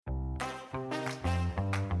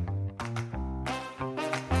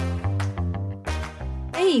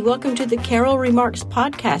Hey, welcome to the Carol Remarks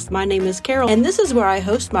podcast. My name is Carol, and this is where I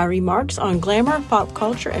host my remarks on glamour, pop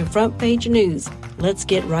culture, and front page news. Let's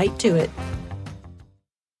get right to it.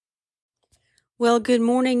 Well, good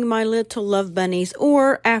morning, my little love bunnies,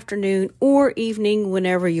 or afternoon, or evening,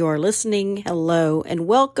 whenever you are listening. Hello, and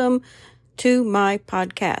welcome to my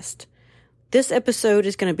podcast. This episode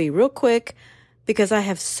is going to be real quick because I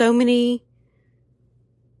have so many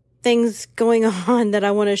things going on that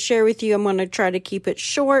I want to share with you. I'm going to try to keep it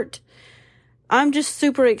short. I'm just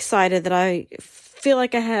super excited that I feel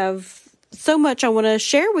like I have so much I want to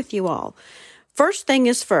share with you all. First thing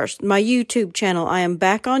is first, my YouTube channel. I am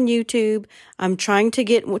back on YouTube. I'm trying to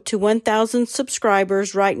get to 1,000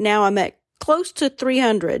 subscribers. Right now, I'm at close to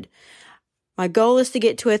 300. My goal is to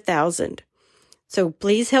get to 1,000. So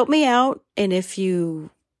please help me out. And if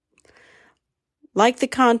you like the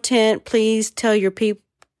content, please tell your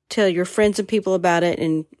friends and people about it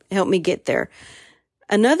and help me get there.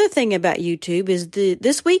 Another thing about YouTube is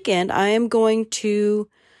this weekend, I am going to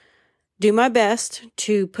do my best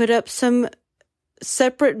to put up some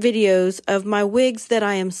separate videos of my wigs that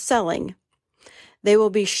I am selling. They will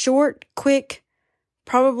be short, quick,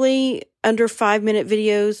 probably under 5-minute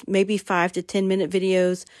videos, maybe 5 to 10-minute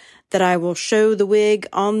videos that I will show the wig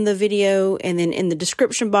on the video, and then in the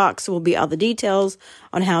description box will be all the details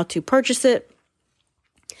on how to purchase it.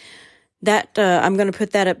 I'm going to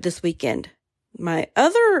put that up this weekend. My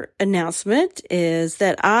other announcement is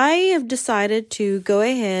that I have decided to go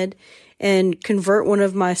ahead and convert one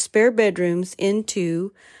of my spare bedrooms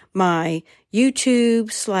into my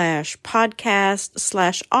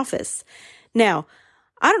YouTube/podcast/office. Now,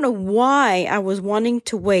 I don't know why I was wanting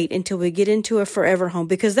to wait until we get into a forever home,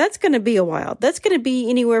 because that's going to be a while. That's going to be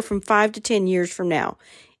anywhere from 5 to 10 years from now,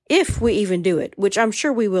 if we even do it, which I'm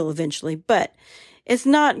sure we will eventually, but it's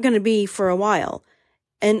not going to be for a while.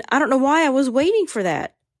 And I don't know why I was waiting for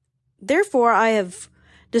that. Therefore, I have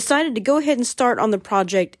decided to go ahead and start on the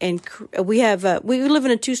project. And we live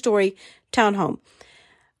in a 2-story townhome.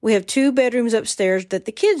 We have 2 bedrooms upstairs that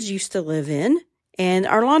the kids used to live in, and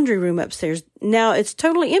our laundry room upstairs. Now it's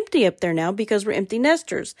totally empty up there now because we're empty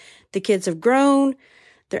nesters. The kids have grown.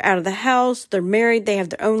 They're out of the house. They're married. They have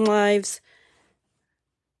their own lives.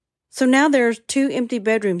 So now there's 2 empty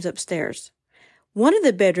bedrooms upstairs. One of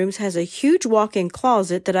the bedrooms has a huge walk-in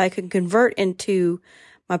closet that I can convert into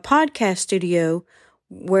my podcast studio,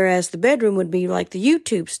 whereas the bedroom would be like the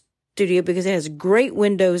YouTube studio because it has great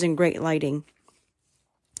windows and great lighting.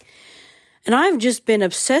 And I've just been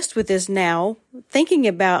obsessed with this now, thinking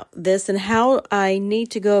about this and how I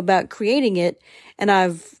need to go about creating it. And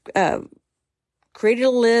I've created a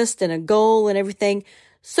list and a goal and everything.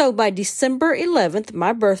 So by December 11th,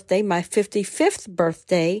 my birthday, my 55th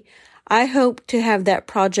birthday, I hope to have that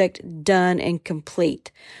project done and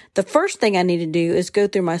complete. The first thing I need to do is go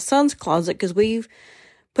through my son's closet because we've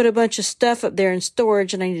put a bunch of stuff up there in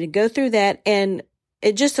storage and I need to go through that. And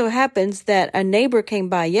it just so happens that a neighbor came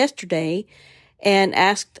by yesterday and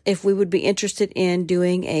asked if we would be interested in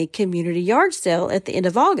doing a community yard sale at the end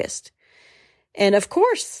of August. And of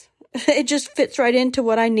course, it just fits right into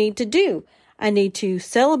what I need to do. I need to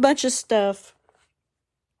sell a bunch of stuff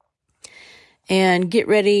and get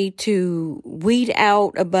ready to weed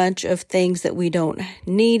out a bunch of things that we don't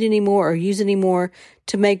need anymore or use anymore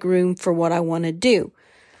to make room for what I want to do.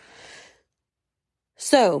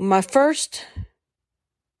 So my first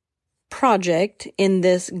project in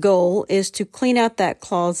this goal is to clean out that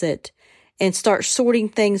closet and start sorting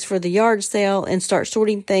things for the yard sale and start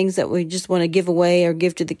sorting things that we just want to give away or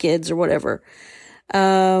give to the kids or whatever.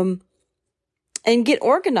 And get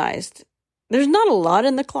organized. There's not a lot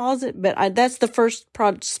in the closet, but that's the first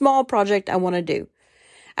small project I want to do.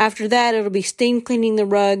 After that, it'll be steam cleaning the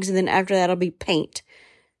rugs, and then after that, it'll be paint.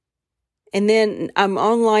 And then I'm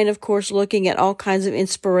online, of course, looking at all kinds of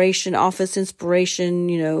inspiration, office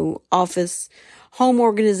inspiration, office, home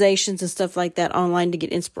organizations and stuff like that online to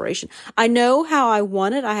get inspiration. I know how I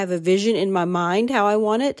want it. I have a vision in my mind how I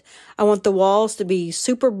want it. I want the walls to be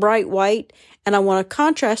super bright white, and I want a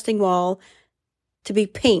contrasting wall to be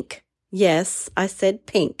pink. Yes, I said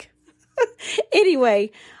pink.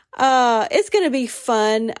 Anyway, it's going to be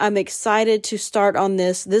fun. I'm excited to start on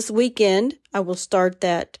this weekend. I will start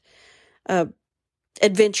that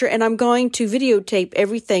adventure, and I'm going to videotape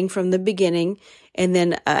everything from the beginning. And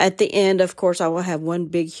then at the end, of course, I will have one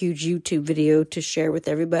big, huge YouTube video to share with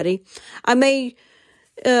everybody. I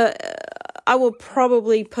will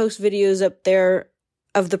probably post videos up there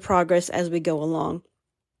of the progress as we go along.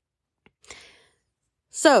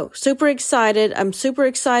 So, super excited. I'm super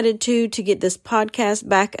excited to get this podcast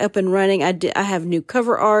back up and running. I have new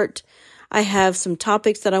cover art. I have some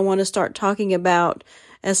topics that I want to start talking about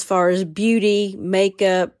as far as beauty,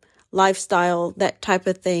 makeup, lifestyle, that type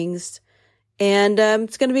of things. And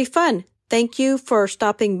it's going to be fun. Thank you for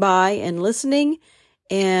stopping by and listening.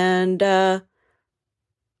 And I'm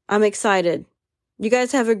excited. You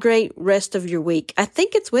guys have a great rest of your week. I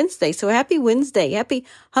think it's Wednesday, so happy Wednesday. Happy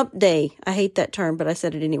hump day. I hate that term, but I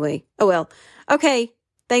said it anyway. Oh well. Okay.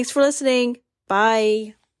 Thanks for listening.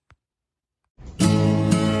 Bye.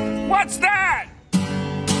 What's that?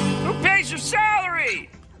 Who pays your salary?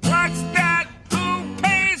 What's that? Who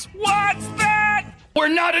pays? What's that? We're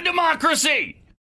not a democracy!